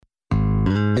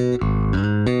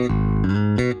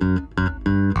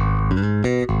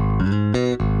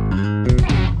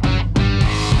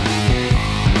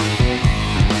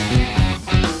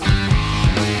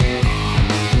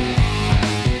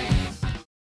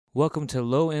Welcome to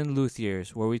Low End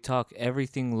Luthiers, where we talk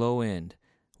everything low end.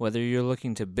 Whether you're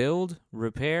looking to build,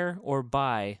 repair, or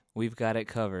buy, we've got it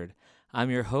covered. I'm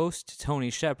your host, Tony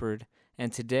Shepard,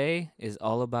 and today is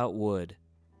all about wood.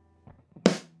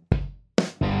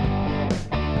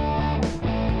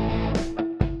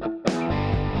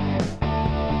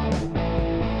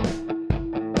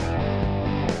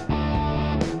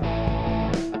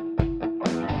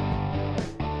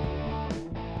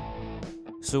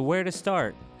 So where to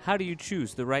start? How do you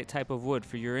choose the right type of wood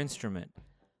for your instrument?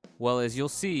 Well, as you'll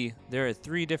see, there are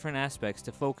 3 different aspects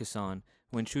to focus on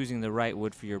when choosing the right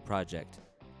wood for your project.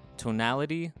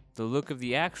 Tonality, the look of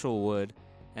the actual wood,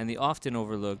 and the often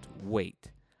overlooked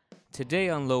weight. Today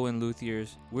on Low End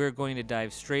Luthiers, we're going to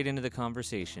dive straight into the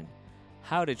conversation.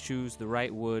 How to choose the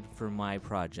right wood for my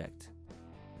project.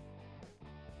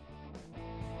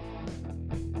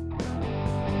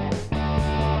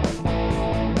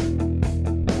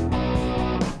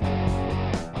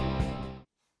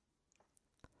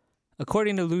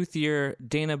 According to luthier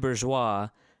Dana Bourgeois,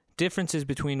 differences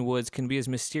between woods can be as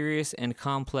mysterious and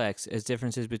complex as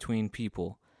differences between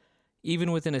people.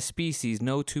 Even within a species,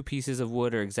 no 2 pieces of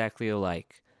wood are exactly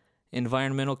alike.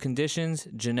 Environmental conditions,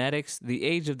 genetics, the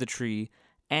age of the tree,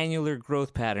 annular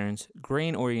growth patterns,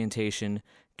 grain orientation,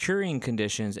 curing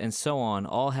conditions, and so on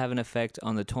all have an effect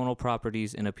on the tonal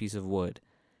properties in a piece of wood.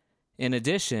 In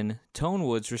addition, tone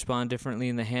woods respond differently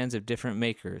in the hands of different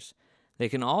makers. They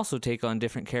can also take on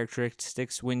different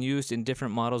characteristics when used in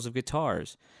different models of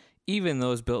guitars, even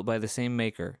those built by the same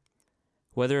maker.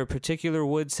 Whether a particular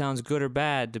wood sounds good or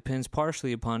bad depends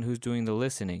partially upon who's doing the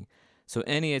listening, so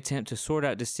any attempt to sort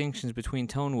out distinctions between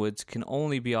tone woods can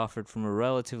only be offered from a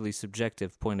relatively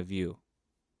subjective point of view.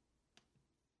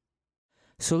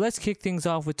 So let's kick things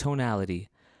off with tonality.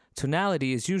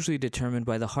 Tonality is usually determined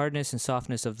by the hardness and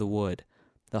softness of the wood.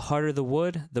 The harder the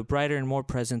wood, the brighter and more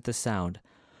present the sound.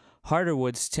 Harder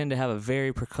woods tend to have a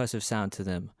very percussive sound to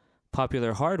them.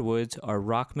 Popular hardwoods are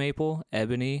rock maple,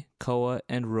 ebony, koa,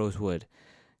 and rosewood.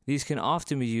 These can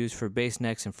often be used for bass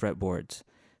necks and fretboards.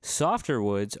 Softer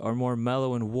woods are more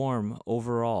mellow and warm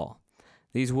overall.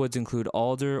 These woods include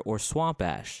alder or swamp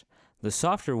ash. The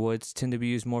softer woods tend to be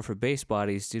used more for bass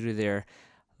bodies due to their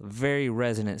very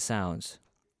resonant sounds.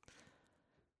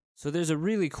 So there's a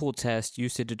really cool test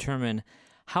used to determine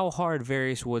how hard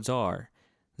various woods are.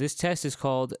 This test is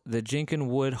called the Jenkin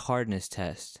Wood Hardness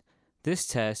Test. This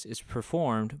test is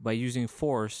performed by using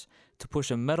force to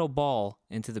push a metal ball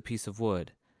into the piece of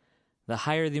wood. The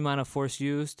higher the amount of force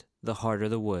used, the harder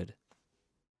the wood.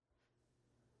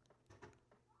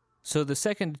 So the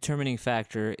second determining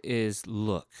factor is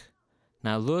look.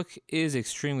 Now look is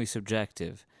extremely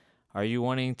subjective. Are you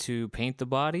wanting to paint the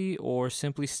body or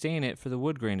simply stain it for the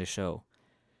wood grain to show?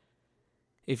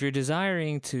 If you're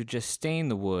desiring to just stain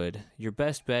the wood, your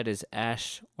best bet is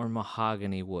ash or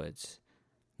mahogany woods.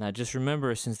 Now just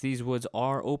remember, since these woods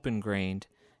are open-grained,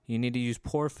 you need to use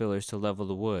pore fillers to level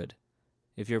the wood.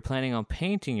 If you're planning on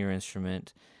painting your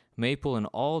instrument, maple and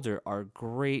alder are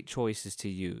great choices to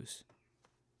use.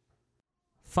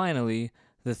 Finally,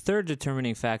 the third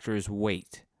determining factor is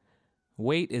weight.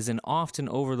 Weight is an often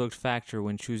overlooked factor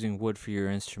when choosing wood for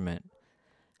your instrument.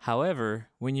 However,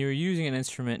 when you're using an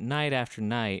instrument night after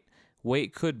night,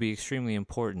 weight could be extremely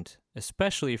important,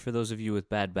 especially for those of you with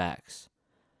bad backs.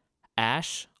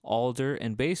 Ash, alder,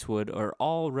 and basswood are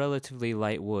all relatively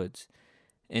light woods.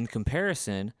 In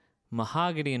comparison,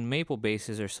 mahogany and maple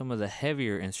basses are some of the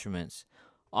heavier instruments,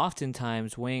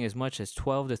 oftentimes weighing as much as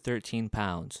 12 to 13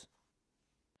 pounds.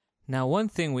 Now, one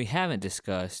thing we haven't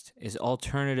discussed is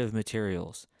alternative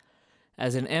materials.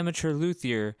 As an amateur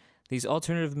luthier, these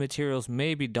alternative materials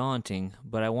may be daunting,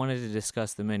 but I wanted to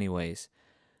discuss them anyways.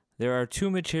 There are 2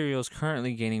 materials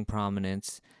currently gaining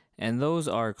prominence, and those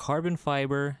are carbon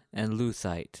fiber and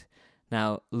luthite.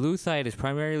 Now, luthite is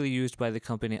primarily used by the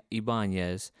company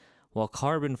Ibanez, while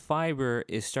carbon fiber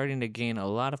is starting to gain a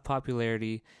lot of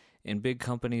popularity in big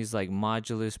companies like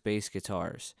Modulus bass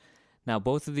guitars. Now,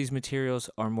 both of these materials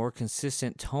are more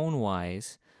consistent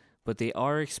tone-wise, but they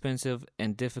are expensive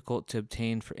and difficult to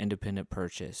obtain for independent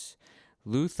purchase.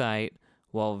 Luthite,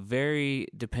 while very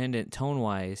dependent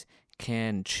tone-wise,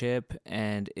 can chip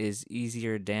and is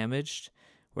easier damaged,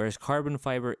 whereas carbon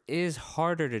fiber is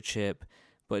harder to chip,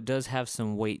 but does have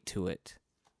some weight to it.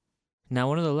 Now,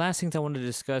 one of the last things I wanted to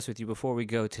discuss with you before we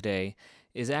go today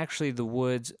is actually the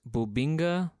woods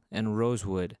bubinga and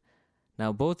rosewood.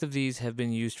 Now, both of these have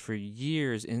been used for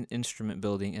years in instrument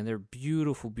building, and they're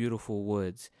beautiful, beautiful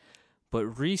woods. But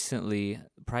recently,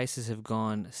 prices have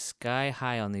gone sky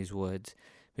high on these woods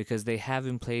because they have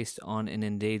been placed on an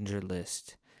endangered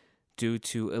list. due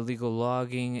to illegal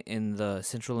logging in the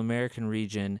Central American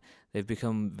region. They've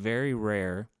become very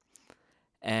rare.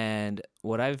 And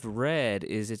what I've read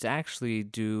is it's actually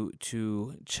due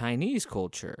to Chinese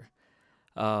culture.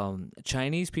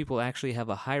 Chinese people actually have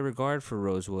a high regard for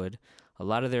rosewood. A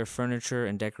lot of their furniture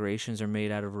and decorations are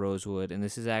made out of rosewood, and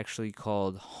this is actually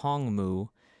called hongmu,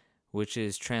 which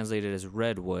is translated as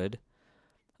redwood.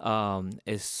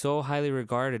 Is so highly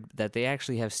regarded that they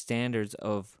actually have standards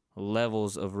of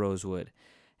levels of rosewood.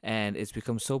 And it's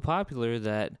become so popular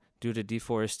that due to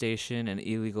deforestation and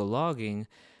illegal logging,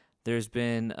 there's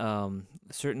been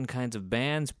certain kinds of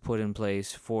bans put in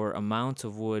place for amounts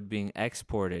of wood being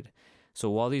exported. So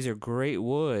while these are great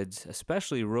woods,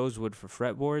 especially rosewood for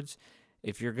fretboards,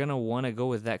 if you're going to want to go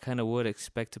with that kind of wood,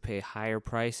 expect to pay higher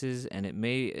prices, and it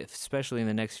may, especially in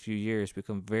the next few years,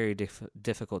 become very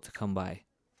difficult to come by.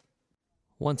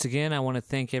 Once again, I want to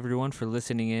thank everyone for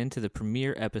listening in to the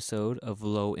premiere episode of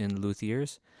Low End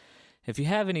Luthiers. If you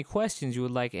have any questions you would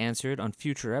like answered on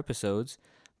future episodes,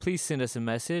 please send us a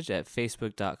message at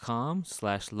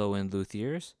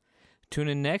facebook.com/lowendluthiers. Tune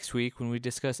in next week when we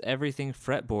discuss everything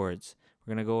fretboards.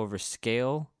 We're going to go over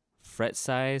scale, fret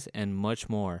size, and much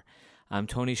more. I'm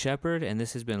Tony Shepard, and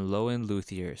this has been Low End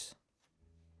Luthiers.